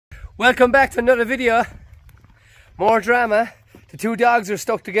Welcome back to another video. More drama. The two dogs are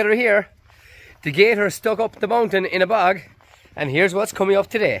stuck together here. The gator is stuck up the mountain in a bog. And here's what's coming up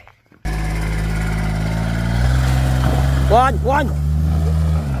today. One.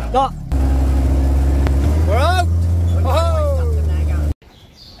 No. We're out. Oh.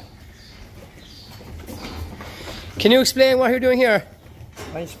 Can you explain what you're doing here?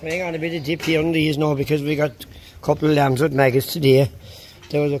 I'm spraying on a bit of dip here on these now because we got a couple of lambs with maggots today.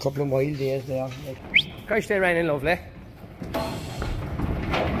 There was a couple of wild days there. Gosh, they ran in lovely.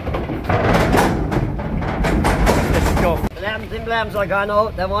 The lambs and lambs are gone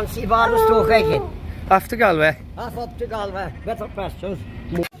out. They want to see ball of Stoke again. Off to Galway. Half up to Galway. Better pastures.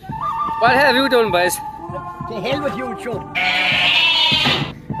 What have you done, boys? To hell with you, Chuck.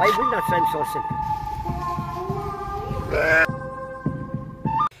 I will not sound so simple.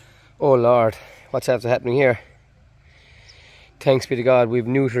 Oh Lord, what's after happening here? Thanks be to God, we've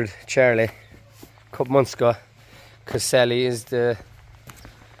neutered Charlie a couple months ago because Sally is our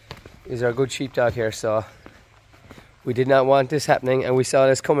good sheepdog here, so we did not want this happening and we saw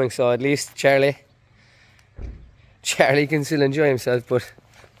this coming, so at least Charlie can still enjoy himself, but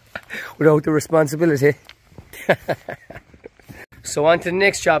without the responsibility. So on to the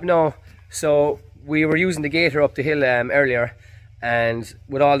next job now. So we were using the gator up the hill earlier, and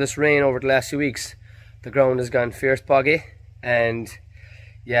with all this rain over the last few weeks, the ground has gone fierce boggy, and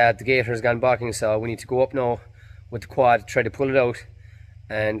yeah, the gator has gone bogging, so we need to go up now with the quad, try to pull it out,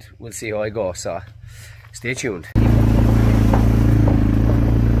 and we'll see how I go, so stay tuned.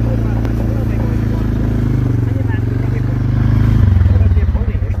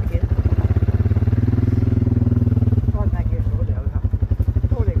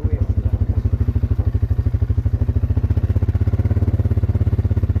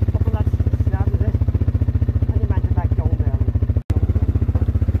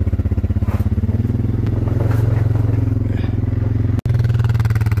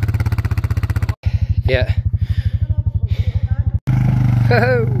 Yeah.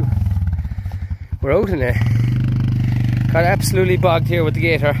 We're out in it. Got absolutely bogged here with the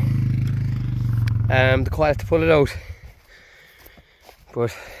gator. The quad had to pull it out.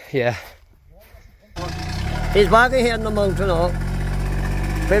 But yeah. He's boggy here in the mountain now.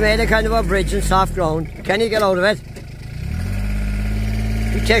 We made a kind of a bridge in soft ground. Can you get out of it?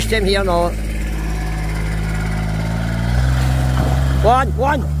 We test him here now.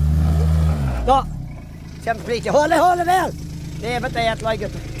 One. No. Completely. Hold it there. There, but they had like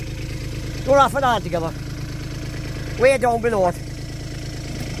it. We're off it all together. Way down below it.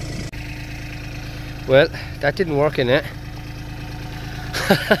 Well, that didn't work in it.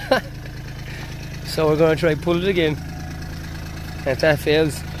 So we're going to try pull it again. If that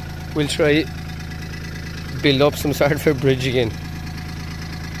fails, we'll try build up some sort of a bridge again.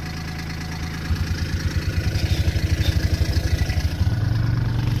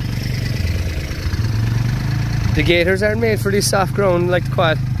 The gators aren't made for this soft ground like the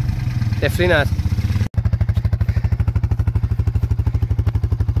quad. Definitely not.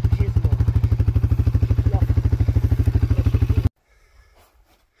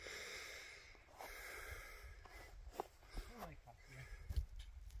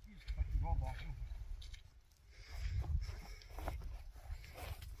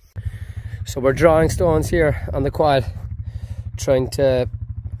 So we're drawing stones here on the quad, trying to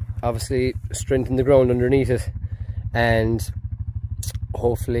obviously strengthen the ground underneath it, and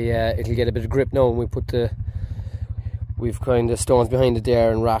hopefully it'll get a bit of grip now when we put we've kind of stones behind it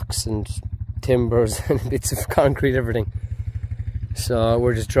there, and rocks and timbers and bits of concrete, everything. So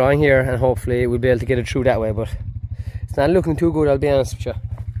we're just drawing here and hopefully we'll be able to get it through that way, but it's not looking too good, I'll be honest with you.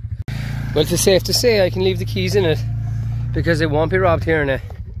 Well, it's safe to say I can leave the keys in it because it won't be robbed here in it.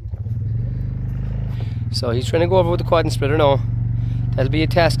 So he's trying to go over with the quad and splitter now. That'll be a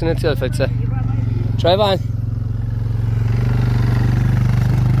task in itself, I'd say. Drive on.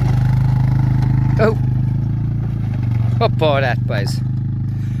 Oh. Up all that, boys.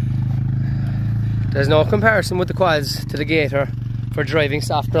 There's no comparison with the quads to the gator for driving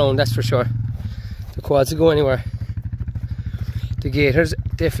soft ground, that's for sure. The quads will go anywhere. The gators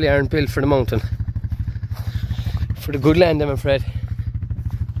definitely aren't built for the mountain. For the good land, I'm afraid.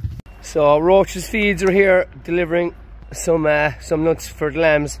 So Roach's feeds are here delivering some nuts for the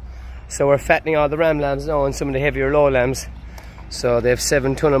lambs. So we're fattening all the ram lambs now and some of the heavier low lambs. So they have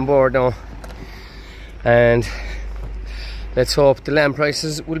 7 ton on board now. And let's hope the lamb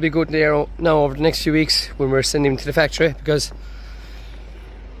prices will be good there now over the next few weeks when we're sending them to the factory, because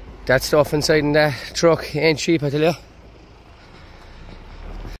that stuff inside in that truck ain't cheap, I tell you.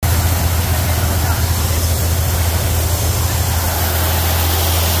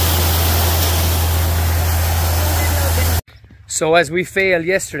 So as we failed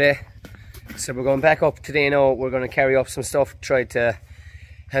yesterday, so we're going back up today now. We're going to carry up some stuff, try to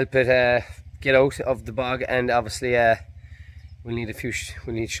help it get out of the bog, and obviously we'll need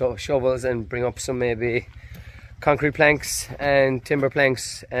shovels and bring up some maybe concrete planks and timber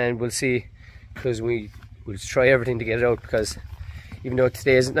planks, and we'll see, because we'll try everything to get it out, because even though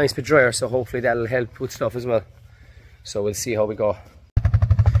today is a nice bit drier, so hopefully that'll help with stuff as well. So we'll see how we go.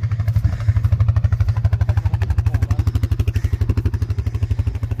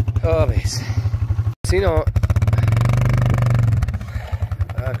 Oh, mate. See now.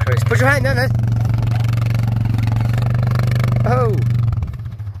 Oh, Christ. Put your hand on it. Oh.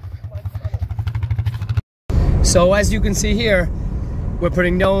 So as you can see here, we're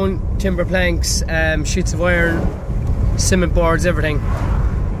putting down timber planks, sheets of iron, cement boards, everything,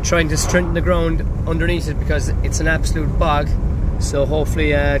 trying to strengthen the ground underneath it, because it's an absolute bog. So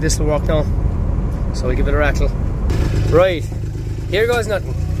hopefully this will work now. So we'll give it a rattle. Right, here goes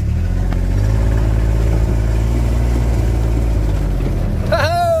nothing.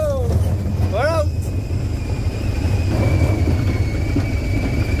 Oh, we're out.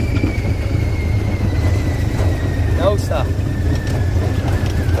 No stop.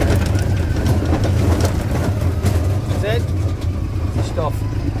 That's it. Stuff.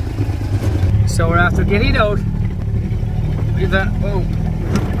 So we're after getting out. Look at that. Oh,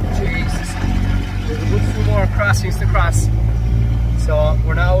 Jesus. There's a good few more crossings to cross. So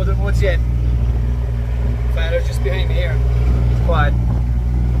we're not out of the woods yet. Fella's just behind me here. Quad.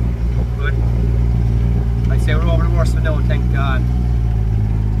 Good. I'd say we're over the worst of it now, thank God.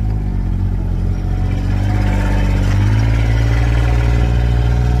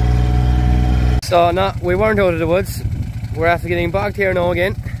 So no, we weren't out of the woods. We're after getting bogged here now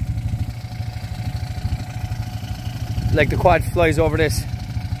again. Like the quad flies over this,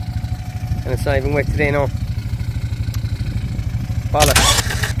 and it's not even wet today now.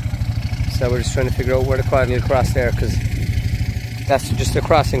 Bollocks. So we're just trying to figure out where the quad will cross there, because that's just a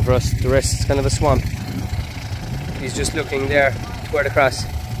crossing for us. The rest is kind of a swamp. He's just looking there where to cross.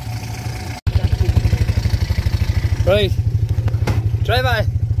 Right, drive on.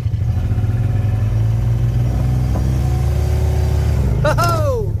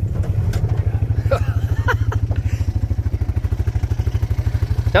 Oh!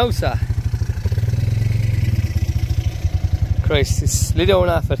 No, sir. Christ, it's slid down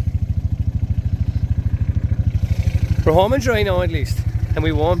off it. We're home and dry now at least, and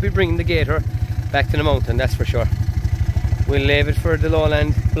we won't be bringing the Gator back to the mountain, that's for sure. We'll leave it for the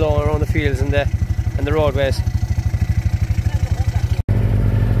lowland below around the fields and the roadways.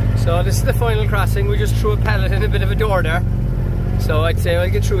 So this is the final crossing. We just threw a pallet in a bit of a door there. So I'd say I'll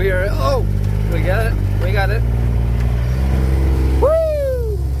get through here. Oh, we got it. We got it.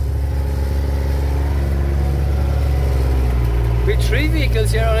 Woo! With 3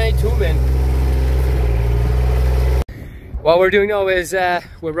 vehicles here on 2 men. What we're doing now is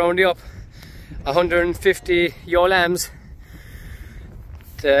we're rounding up 150 ewe lambs.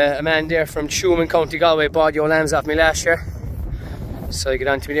 A man there from Tuam, County Galway, bought ewe lambs off me last year. So he got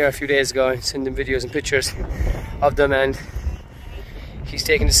on to me there a few days ago and sent him videos and pictures of them, and he's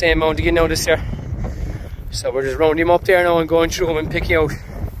taking the same amount again now this year. So we're just rounding him up there now and going through them and picking out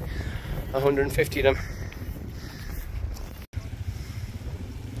 150 of them.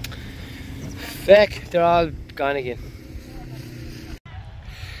 Feck, they're all gone again.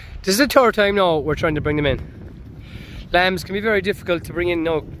 This is the 3rd time now we're trying to bring them in. Lambs can be very difficult to bring in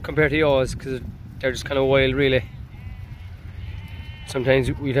now compared to ewes, because they're just kind of wild really.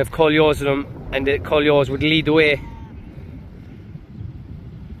 Sometimes we'd have cull ewes with them, and the cull ewes would lead the way.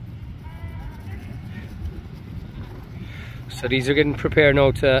 So these are getting prepared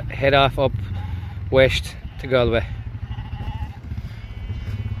now to head off up west to Galway.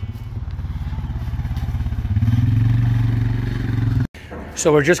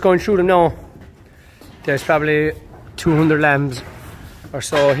 So we're just going through them now. There's probably 200 lambs or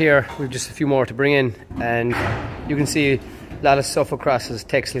so here. We've just a few more to bring in, and you can see a lot of Suffolk crosses,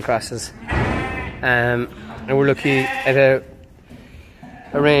 Texel crosses, and we're looking at a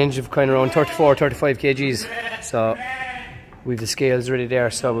range of kind of around 34-35 kgs. So we've the scales ready there,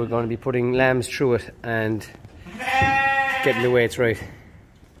 so we're going to be putting lambs through it and getting the weights right.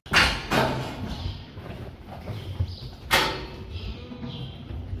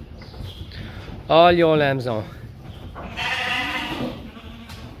 All your lambs now.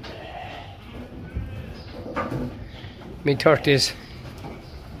 Mid-30s.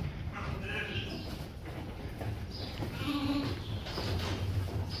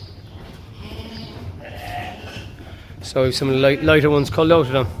 So some of the lighter ones culled out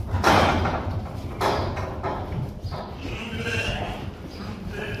of them.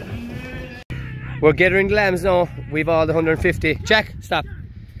 We're gathering the lambs now. We've all the 150. Jack, stop.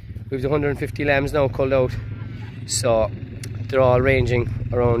 We've the 150 lambs now culled out. So they're all ranging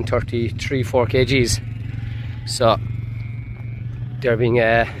around 33-4 kgs. So they're being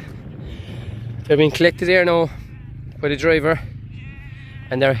collected here now by the driver,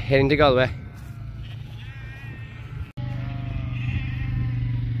 and they're heading to Galway.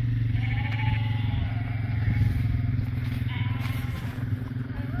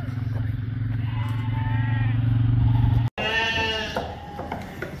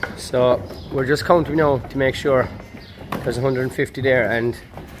 So we're just counting now to make sure there's 150 there and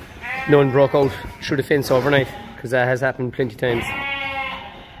no one broke out through the fence overnight, because that has happened plenty times.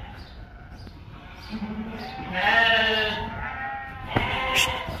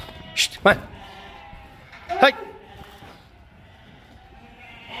 Shh, come on. Hey!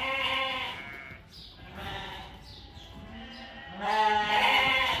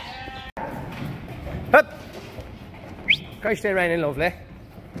 Up! Christ, they ran in lovely.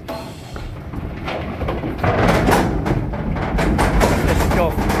 Let's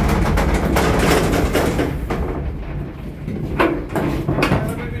go.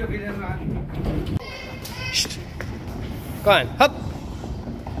 Shh. Go on, hop.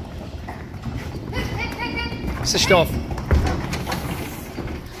 It's the stuff.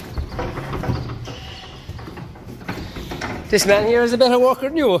 This man here is a better worker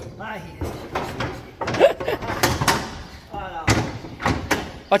than you.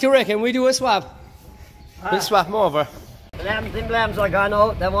 What do you reckon? We do a swap? We'll swap them over. Them lambs are gone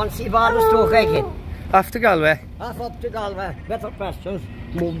out. They want to see bars to again. Off to Galway. Half up to Galway. Better pastures.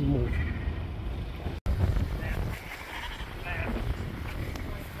 Move.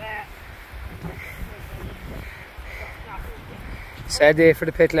 Sad day for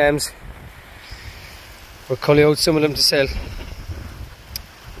the pet lambs. We're culling out some of them to sell.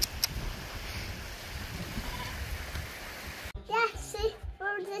 That's it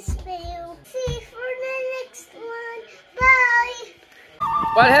for this video. See you for the next one. Bye.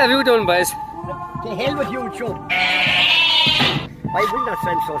 What have you done, boys? To hell with YouTube. I will not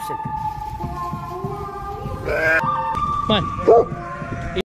send so simple. Come on.